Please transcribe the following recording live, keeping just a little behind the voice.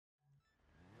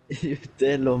Y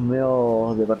ustedes los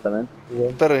meos departamentos,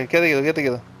 weón. Perro, quédate quieto, quédate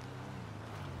quieto.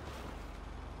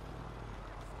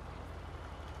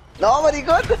 ¡No,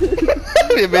 maricón!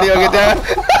 Bienvenido a que te haga.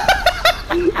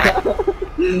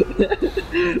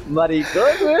 ¡Maricón,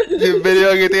 weón!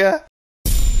 Bienvenido a que te haga.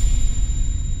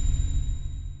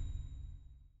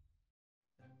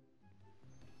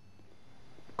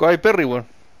 ¿Cuál hay Perry, weón?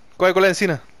 ¿Cuál hay con la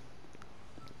encina?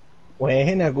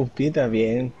 Buena, cumpita,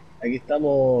 bien. Aquí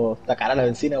estamos. Está cara la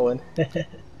benzina, weón.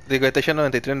 Digo, está ya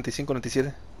 93, 95,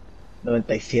 97.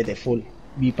 97 full.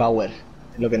 V-Power.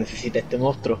 Es lo que necesita este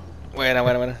monstruo. Buena,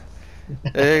 buena, buena.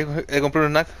 Compré un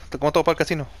snack. Como todo para el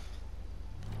casino.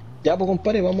 Ya, pues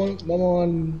compadre, vamos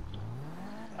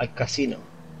al casino.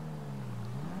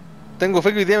 Tengo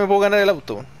fe que hoy día me puedo ganar el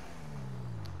auto, weón.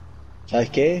 ¿Sabes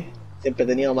qué? Siempre he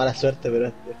tenido mala suerte, pero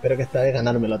espero que esta vez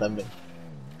ganármelo también.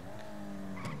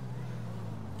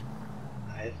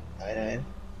 A ver, a ver, a ver.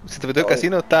 Si te metió el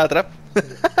casino, está atrás.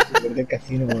 Perdí el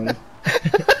casino, weón.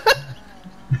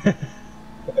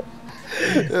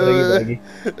 Por aquí, por aquí.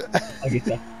 Aquí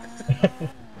está.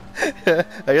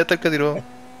 Allá está el casino.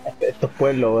 Estos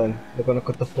pueblos, weón. Yo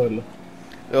conozco estos pueblos.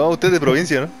 No, usted es de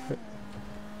provincia, ¿no?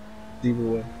 Sí, pues,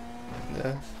 weón.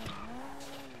 Ya.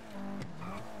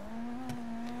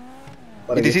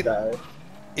 Por ¿Y te aquí hiciste- está, a ver.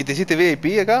 ¿Y te hiciste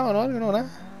VIP acá o no? ¿Algo? No, nada.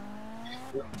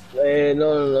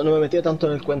 No me he metido tanto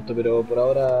en el cuento, pero por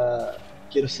ahora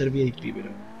quiero ser VIP, pero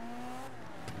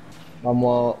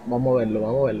vamos a verlo,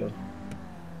 vamos a verlo.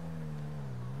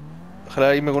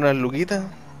 Ojalá irme con unas luquitas.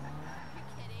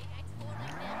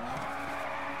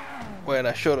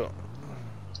 Buena, lloro.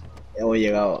 Hemos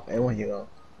llegado, hemos llegado.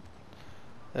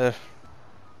 A ver.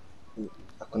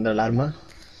 ¿A esconder el arma?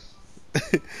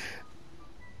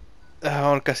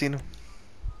 Vamos al casino.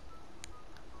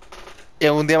 Y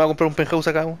algún día me voy a comprar un penthouse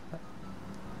acá, weón.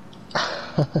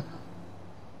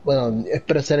 Bueno,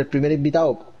 espero ser el primer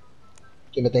invitado.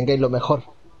 Que me tengáis lo mejor.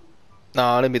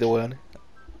 No, no invito, weón.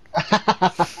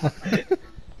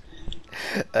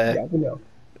 A ver, Ya, culiao.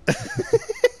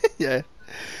 ya.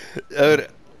 A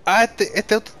ver. Ah,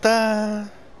 este auto está.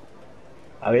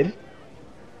 A ver.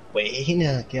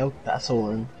 Buena, qué autazo,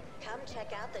 weón.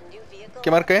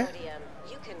 ¿Qué marca es?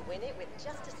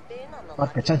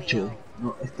 Marca chancho.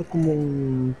 No, esto es como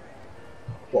un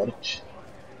Porsche,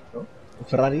 ¿no? Un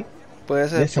Ferrari. Puede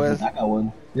Mira ser, esa puede ser. butaca,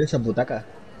 weón. Mira esa butaca.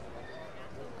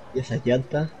 Y esas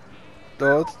llantas.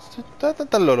 No, está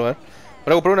tan loro, weón.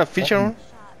 Voy a comprar una ficha, Tan, weón.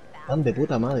 tan de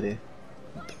puta madre.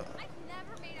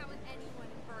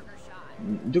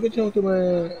 Yo creo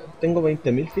que tengo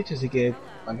 20.000 fichas, así que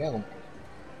 ¿para qué hago? Me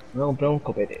voy a comprar un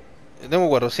copete. Yo tengo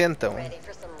 400, weón.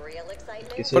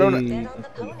 Que Pero una- soy...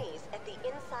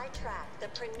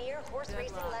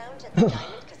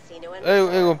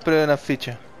 Compré una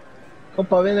ficha.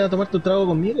 Compa, ven a tomarte un trago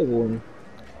conmigo, weón.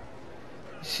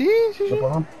 Sí, sí, sí.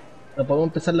 No podemos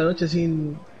empezar la noche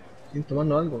sin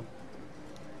tomarnos algo.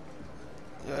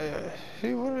 Ya.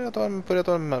 Sí, podría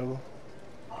tomarme algo.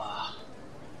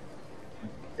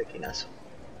 Tequilazo.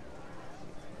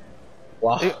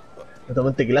 Wow. Eh, Me tomé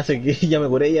un tequilazo y ya me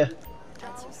curé ya.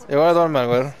 Voy a tomarme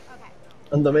algo, a ver.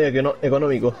 Ando medio que no,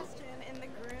 económico.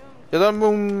 Yo tomarme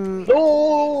un.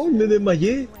 ¡No! Me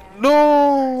desmayé.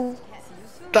 ¡No!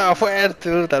 Estaba fuerte,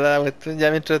 puta la cuestión.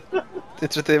 Ya mientras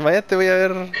te desmayaste voy a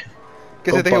ver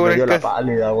qué se te Compa, por me el dio la casino.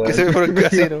 pálida, weón. ¿Qué se ve por el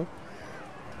casino?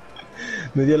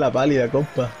 Me dio la pálida,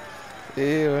 compa. Sí,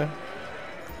 weón.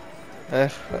 A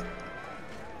ver.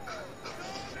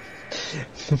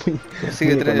 Muy,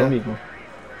 Sigue muy tren ya. económico.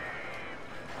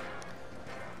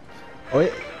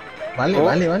 Oye, vale, Oh.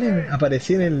 vale.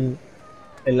 Aparecí en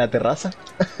la terraza.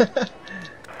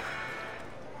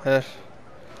 A ver.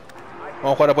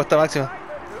 Vamos a jugar a apuesta máxima.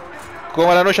 ¿Cómo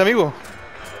va la noche, amigo?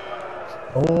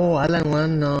 Oh, Alan,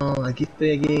 weón, no. Aquí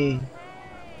estoy aquí.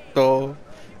 Todo.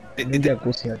 En un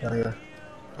jacuzzi acá arriba.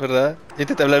 ¿Verdad?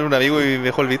 Intenta hablar a un amigo y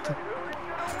mejor visto.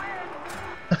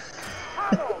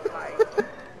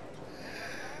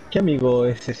 ¿Qué amigo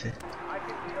es ese?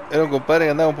 Era un compadre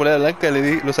que andaba con polera blanca,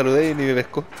 lo saludé y ni me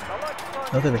pescó.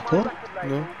 ¿No te pescó?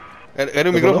 No. Era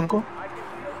un ¿Lo micrófono. conozco?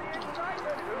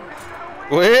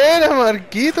 Buena,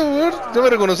 Marquito, weón. ¿No me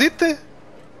reconociste?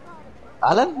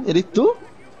 ¿Alan? ¿Eres tú?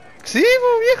 Sí,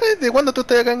 pues vieja. ¿Desde cuándo tú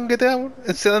estás acá en GTA, weón?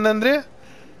 ¿En Sedán de Andrea?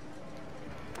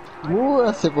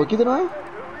 Hace poquito nomás.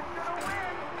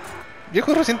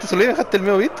 Viejo, recién te solía dejaste el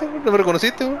mío, ¿viste? ¿No me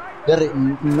reconociste, weón?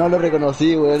 No lo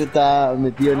reconocí, weón. Está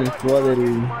metido en el juego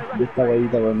de esta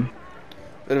guayita, weón.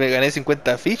 Pero me gané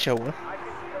 50 fichas, weón.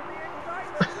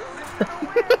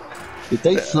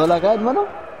 ¿Estáis solo acá, hermano?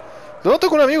 No, estoy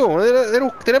con un amigo, weón.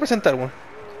 Tenía que presentar, weón.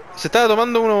 Se estaba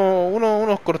tomando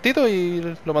unos cortitos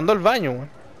y lo mandó al baño, weón.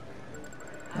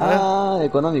 Ah,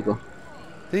 económico.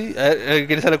 Sí, a ver,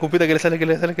 ¿qué le sale a la compita? ¿Qué le sale? ¿Qué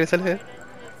le sale? ¿Qué le sale?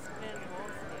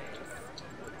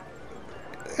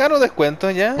 Gano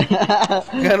descuento ya.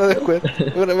 Gano descuento.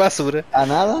 Una basura. ¿A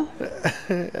nada?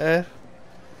 A ver.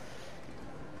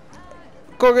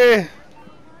 ¡Coque!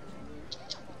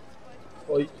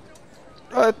 Hoy.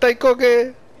 ¿Dónde está el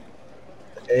coque?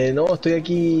 No, estoy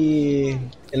aquí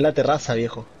en la terraza,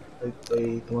 viejo.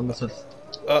 Estoy tomando sol.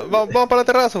 Vamos para la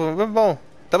terraza, pues, ven, vamos.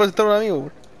 Está presentando un amigo.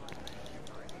 Pues.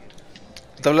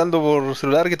 Está hablando por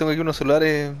celular, que tengo aquí unos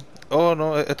celulares. Oh,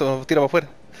 no, esto tira para afuera.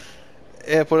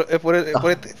 Por otro Es por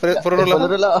el lado.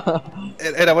 otro lado.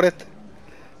 Era por este.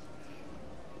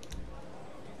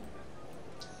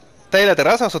 ¿Está ahí en la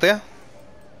terraza o azotea?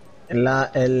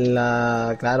 Claro, en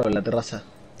la terraza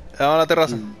Vamos a la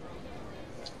terraza.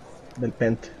 del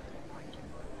Pent.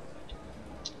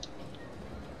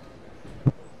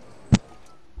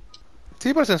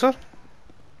 Sí, por el sensor.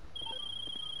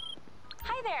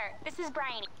 Hi there, this is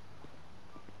Brian.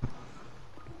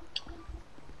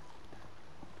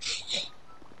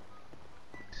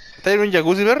 ¿Está ahí en un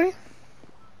jacuzzi, Berry?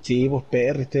 Sí, pues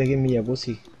Perry, estoy aquí en mi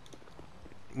jacuzzi.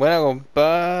 Buena,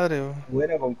 compadre.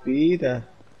 Buena compita.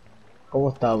 ¿Cómo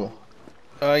estamos?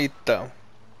 Ahí está.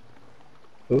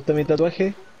 ¿Te gusta mi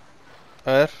tatuaje?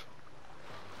 A ver.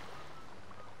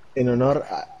 En honor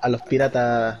a los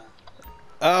piratas.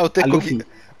 Ah, usted A es Luffy.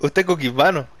 usted es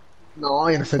coquibano. No,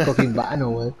 yo no soy coquimbano,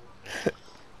 weón.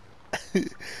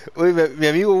 Uy, mi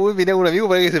amigo, uy, vine con un amigo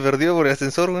para que se perdió por el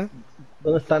ascensor, weón.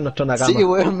 ¿Dónde está nuestro Nakama? Sí,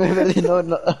 weón, me perdí, no,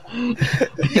 no.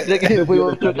 Creo que me fui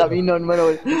por otro camino, hermano,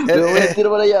 weón. Me voy a tiro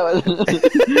por allá, weón.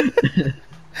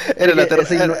 Era la,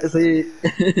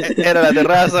 era la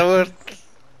terraza, weón.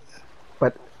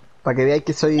 Para que veáis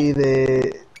que soy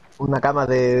de una cama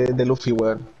de Luffy,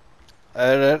 weón. A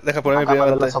ver, deja ponerme Una cama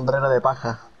primero de la sombrera de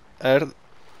paja. A ver.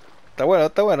 Está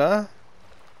bueno, ¿ah?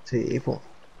 Sí, pues.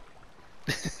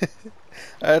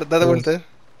 A ver, date vuelta.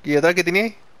 ¿Y atrás qué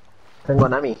teníais? Tengo a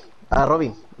Nami. Ah,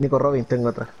 Robin. Nico Robin tengo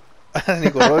atrás. Ah,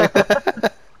 Nico Robin.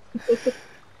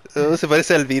 Se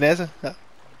parece a Albina eso. Ah.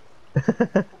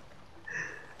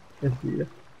 Mentira.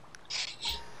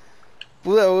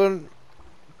 Puta, weón.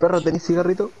 Perro, ¿tenés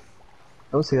cigarrito?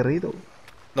 ¿No, un cigarrito?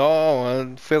 No,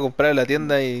 weón, fui a comprar en la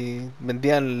tienda y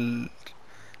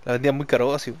la vendían muy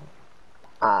caro, así.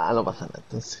 Ah, no pasa nada,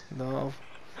 entonces. No,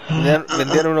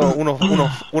 vendían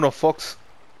unos Fox.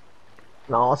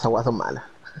 No, esas guas son malas.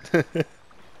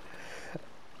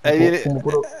 Ahí viene,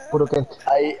 Como puro Kent.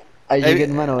 Ahí llegué,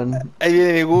 hermano, weón. ahí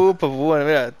viene mi culpa, pues bueno,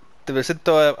 mira, te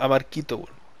presento a Marquito, weón.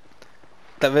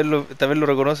 Tal vez lo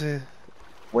reconoces.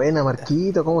 Buena,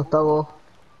 Marquito, ¿cómo estamos?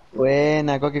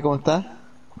 Buena, Coque, ¿cómo estás?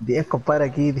 Bien, compadre,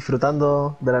 aquí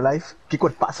disfrutando de la live. ¿Qué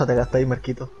cuerpazo te gastas ahí,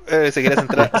 Marquito? Se quería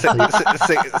sentar,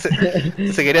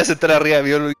 se quería sentar arriba de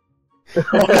Violo.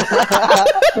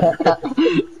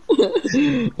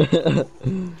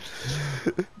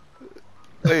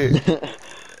 Oye.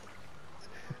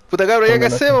 Puta cabra, ya que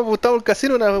hacemos, pues estamos en el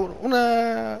casino,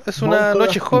 es una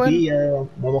noche joven.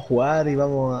 Vamos a jugar y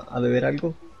vamos a beber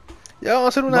algo. Ya vamos a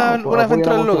hacer Vamos, una pues,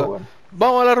 aventura apoyamos loca. todo, weón.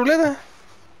 ¿Vamos a la ruleta?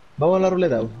 Vamos a la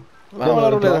ruleta. Vamos a la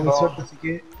ruleta. Mi suerte, así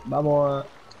que vamos a...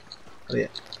 Allá.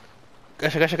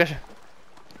 Calla.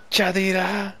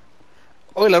 Chatira.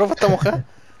 Oye, la ropa está mojada.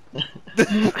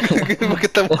 ¿Por qué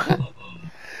está mojada?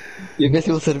 Yo que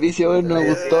hice un servicio, weón, no me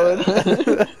gustó, weón.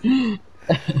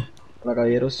 Hola,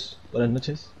 caballeros. Buenas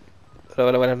noches.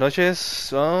 Hola, buenas noches.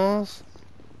 Vamos.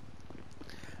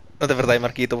 No te perdáis,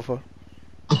 Marquito, por favor.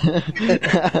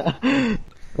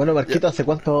 Bueno, Marquito, ¿hace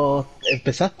cuánto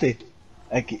empezaste?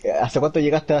 ¿Hace cuánto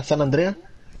llegaste a San Andreas?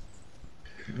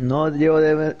 No,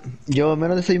 llevo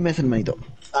menos de 6 meses, hermanito.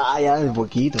 Ah, ya, de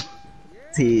poquito.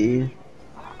 Sí,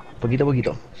 poquito a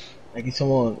poquito.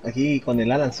 Aquí con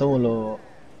el Alan somos Los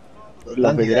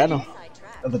dandies de veteranos. aquí,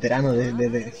 los veteranos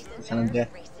de San Andreas.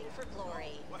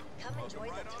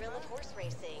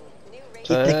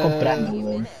 ¿Qué estáis comprando,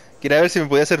 weón? Quería ver si me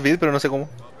podía servir, pero no sé cómo.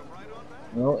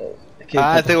 No, es que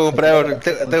Tengo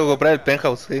que comprar el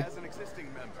penthouse, sí.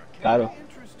 Claro.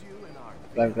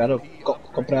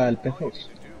 Compra el penthouse.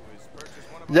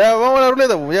 Ya, vamos a la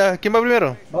ruleta, pues, ya. ¿Quién va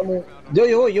primero? Vamos. Yo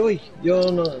voy. Yo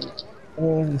no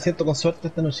me siento con suerte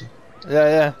esta noche.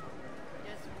 Ya.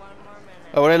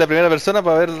 Voy a poner la primera persona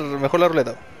para ver mejor la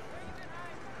ruleta.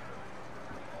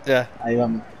 Ya, Ahí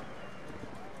vamos.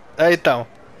 ahí estamos.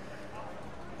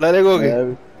 Dale,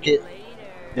 Coque.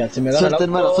 Ya, si me gana Suerte, el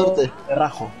hermano, auto, suerte. te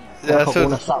rajo. Ya, Rajo con suerte.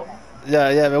 una asado.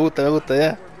 Ya, me gusta,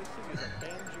 ya.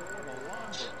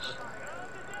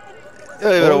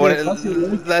 Oye, pero Oye, pone,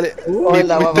 fácil, dale.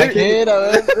 Hola, guapajera,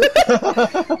 weón.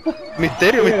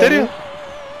 Misterio.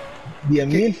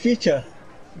 10.000 fichas.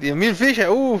 10.000 fichas,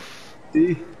 uff.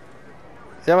 Sí.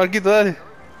 Ya, Marquito, dale.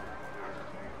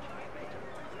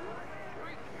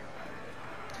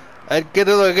 A ver, ¿qué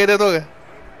te toca? ¿Qué te toca?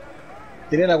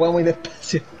 Tiré la weá muy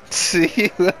despacio.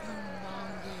 Sí,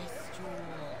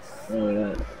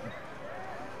 weón.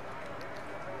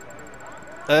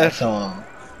 A ver, Eso.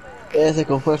 Ese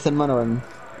con fuerza, hermano, weón.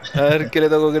 a ver, ¿qué le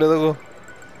tocó? ¿Qué le tocó?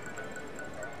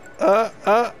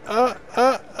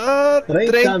 30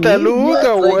 30.000,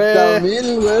 lucas, wey.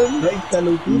 30.000, weón. 30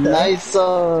 luquitas. Nice.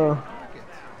 Oh.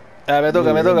 Ah, me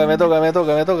toca, Muy me toca, me bien. toca, me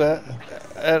toca, me toca.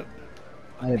 A ver,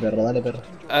 Dale, perro, dale, perro.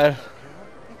 a ver.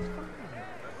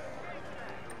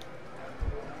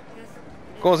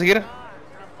 ¿Cómo se quiere?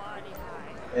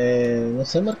 No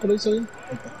sé, Marco lo hizo bien.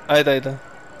 Ahí está. Ahí está, ahí está.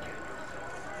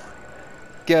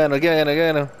 ¿Qué ganó? ¿Qué ganó? ¿Qué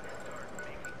ganó?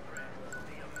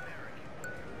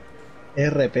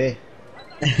 RP.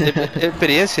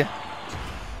 Experiencia.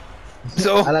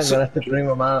 So, Alan, ganaste el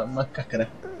premio más cáscara.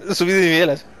 subí de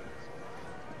niveles.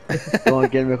 Como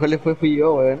que el mejor le fui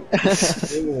yo, weón.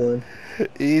 Sí, weón.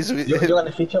 Y subí. Yo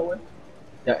gané ficha, weón.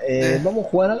 Ya, vamos a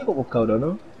jugar algo, pues cabrón,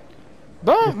 ¿no?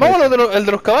 Vamos, vamos a lo de el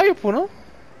de los caballos, pues, ¿no?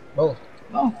 Vamos.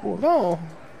 Vamos, por. Vamos.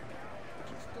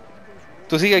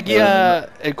 Tú sigue aquí Bueno, a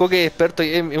el coque experto,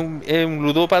 es un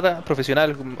ludópata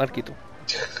profesional, Marquito.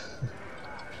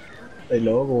 Estoy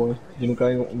loco, weón. Yo nunca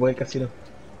voy al casino.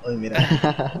 Ay, mira.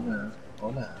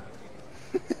 Hola.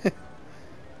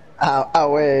 Hola.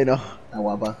 Bueno. Está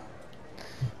guapa.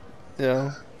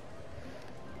 Ya.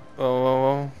 Vamos,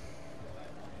 vamos, vamos.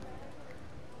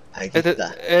 Aquí Este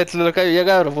está. es lo que ya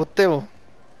cabros, votemos.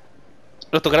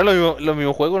 ¿Nos tocarán los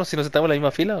mismos juegos ¿no? Si nos sentamos en la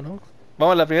misma fila o no?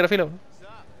 Vamos a la primera fila, ¿no?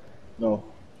 No.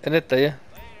 En esta ya.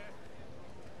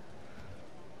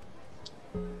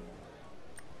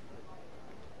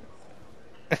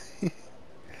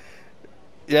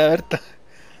 Ya, Berta.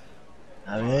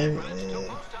 A ver,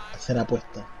 hacer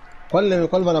apuesta. ¿Cuál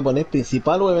van a poner?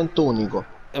 ¿Principal o evento único?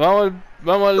 Vamos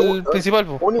al principal,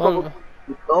 pues. Único. Vamos,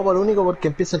 Vamos por único porque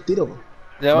empieza el tiro, po.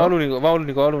 ya, ¿No? vamos al único, vamos al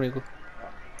único, vamos al único.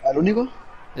 ¿Al único?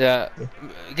 Ya.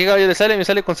 ¿Qué caballo le sale? Me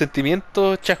sale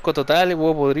consentimiento, chasco total,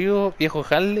 huevo podrido, viejo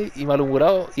Harley y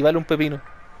malhumorado y vale un pepino.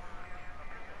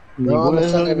 No, Ninguno me de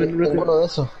esos sale que ninguno de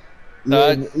esos.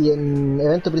 Ah, Y en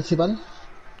evento principal,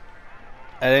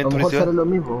 a ver, a lo tu mejor principal. sale lo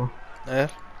mismo. A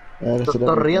ver. A ver, será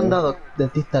Doctor por Rienda, favor.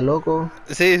 dentista loco.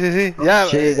 Sí, sí, sí. Ya.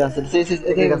 Sí, cancel. Sí, sí,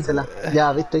 Hay que cancelar.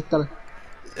 Ya, viste, ahí está.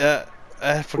 Ya.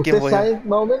 A ver, ¿por qué ¿Usted voy a...? sabe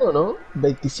más o menos, no?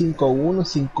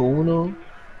 25-1, 5-1.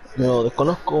 Lo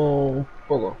desconozco un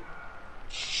poco.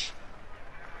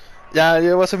 Ya,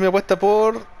 yo voy a hacer mi apuesta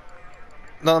por...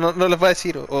 No les voy a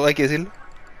decir, o hay que decirlo.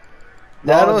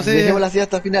 Ya, No, no, sí. dejémosla así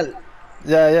hasta el final.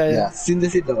 Ya. Sin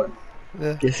decirlo, weón.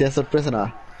 Ya. Que sea sorpresa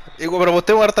nada. Pero vos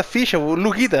tengo hartas fichas, pues,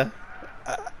 Luquita.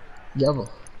 Ya, pues.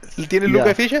 ¿Tienes Ya. Luca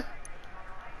de ficha?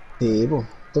 Sí, pues.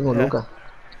 Tengo Ya. Lucas.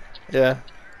 Ya.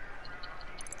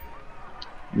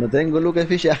 No tengo lucas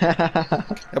de ficha.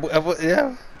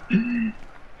 Ya.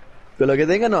 Con lo que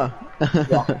tenga, no.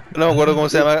 No me acuerdo cómo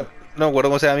se llama. No me acuerdo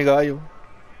cómo se llama mi caballo.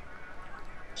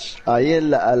 Ahí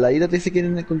a la ira te dice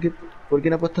por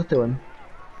quién apostaste, weón.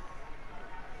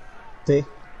 Sí.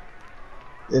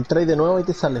 Entráis de nuevo y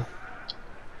te sale.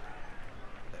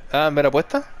 Ah, ¿en ver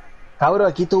apuesta? Cabro,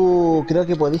 aquí tú creo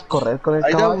que podéis correr con el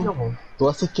Ahí está, caballo, po. Tú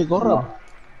haces que corra, No. po.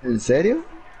 ¿En serio?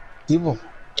 Sí, po.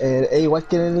 Es igual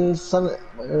que en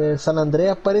el San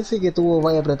Andreas parece que tú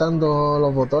vas apretando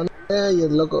los botones y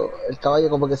el caballo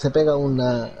como que se pega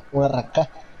una rascada.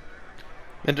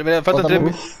 Mira, faltan O tres,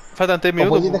 también- faltan 3 O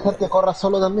minutos. podéis dejar que corra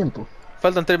solo también, pues.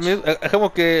 Faltan 3 minutos.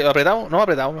 Dejemos que apretamos. No,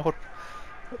 apretamos mejor.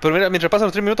 Pero mira, mientras pasan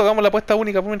los 3 minutos, hagamos la apuesta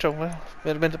única, pues,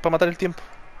 para matar el tiempo.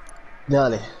 Ya,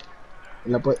 dale.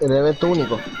 El evento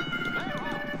único.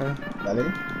 Ah. Dale.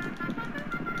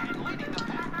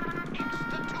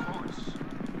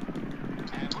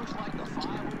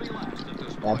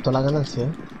 Harto la ganancia,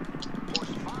 ¿eh?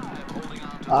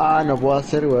 No puedo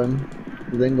hacer, weón.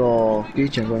 Yo tengo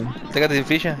fichas, weón. Sácate sin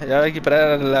ficha. Ya hay que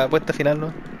esperar a la apuesta final,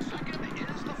 ¿no?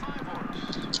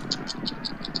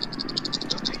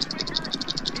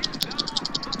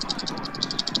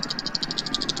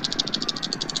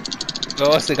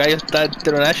 No, ese gallo está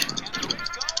entero Nash.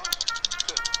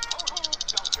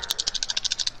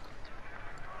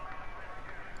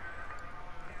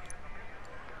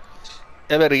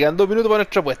 Ya me quedan 2 minutos para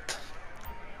nuestra apuesta.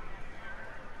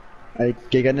 Hay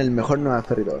que ganar el mejor no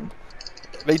perrito, weón.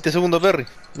 20 segundos, Perry.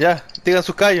 Ya, digan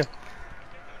sus callos.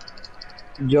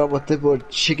 Yo aposté por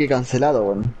cheque cancelado,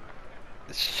 weón.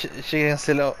 Llegué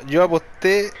cancelado. Yo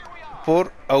aposté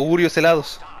por augurios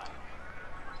helados.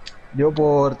 Yo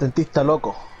por dentista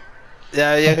loco.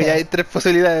 Ya hay 3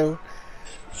 posibilidades.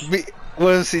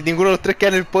 Bueno, si ninguno de los tres queda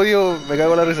en el podio, me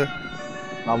cago en la risa.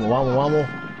 Vamos, vamos, vamos.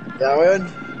 Ya, weón.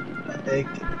 Ah, ¿Qué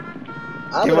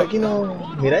pero va? aquí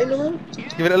no. Miráis nomás.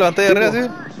 Y mira la pantalla de arriba, ¿sí?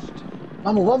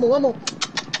 Vamos, vamos, vamos.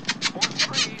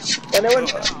 Dale, weón.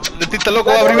 Dentista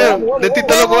loco va primero.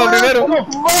 Dentista loco va primero.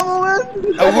 Vamos, weón.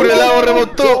 Augurio Lago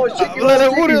remontó. Cheque, Dale, cheque.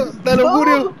 Augurio. Dale,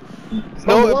 Augurio.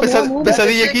 No,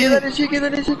 pesadilla aquí. Dale, cheque.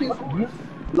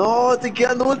 No, estoy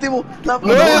quedando último. No,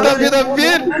 yo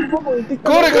también.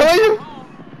 ¡Corre, caballo!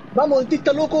 Vamos,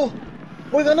 dentista loco.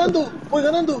 Voy ganando, voy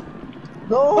ganando.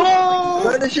 No.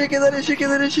 Dale, cheque.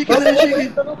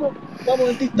 Dentista loco. Vamos,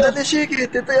 dentista. Dale, cheque,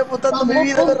 te estoy apostando mi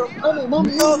vida, perro. Vamos.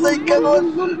 No seas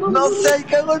cagón. No seas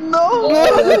cagón, no.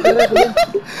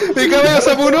 Mi caballo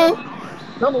se apuró.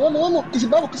 Vamos,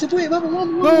 que se puede, vamos.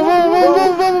 Vamos.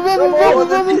 Vamos,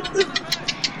 dentista.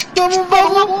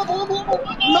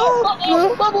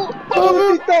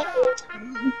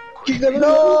 ¿Quién ganó?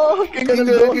 No, ¿quién ganó el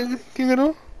juego? ¿Quién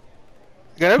ganó?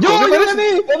 ¿Ganó el Yo juego, te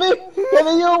parece?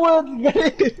 gané yo, weón,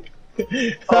 gané.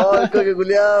 Oh, el coque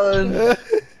culiado.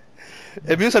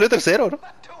 El mío salió tercero, ¿no?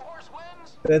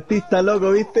 Dentista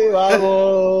loco, ¿viste?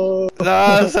 Vamos.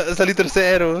 No, salí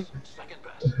tercero.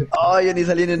 Oh, yo ni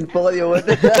salí en el podio, weón.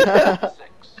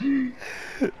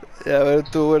 Ya, a ver,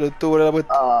 estuvo buena la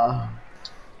apuesta. Ah.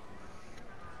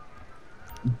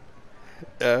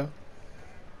 Ya.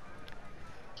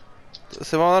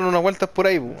 Se vamos a dar unas vueltas por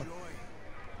ahí, pues.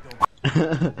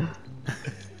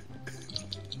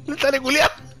 Dale, culiao.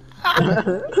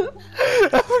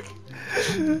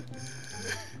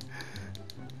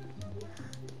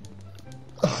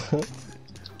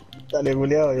 Dale,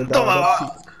 culiao, yo Toma,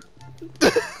 va.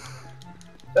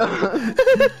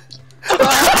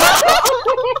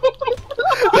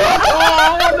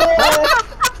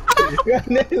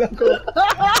 Gané, loco.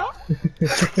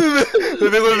 Me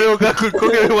pego el dedo casco el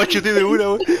coque, me guachoteé de una,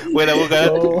 weón. Buena, vos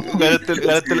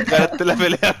ganaste la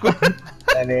pelea, weón.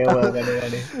 Gané, weón,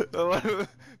 gané. Pues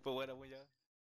bueno,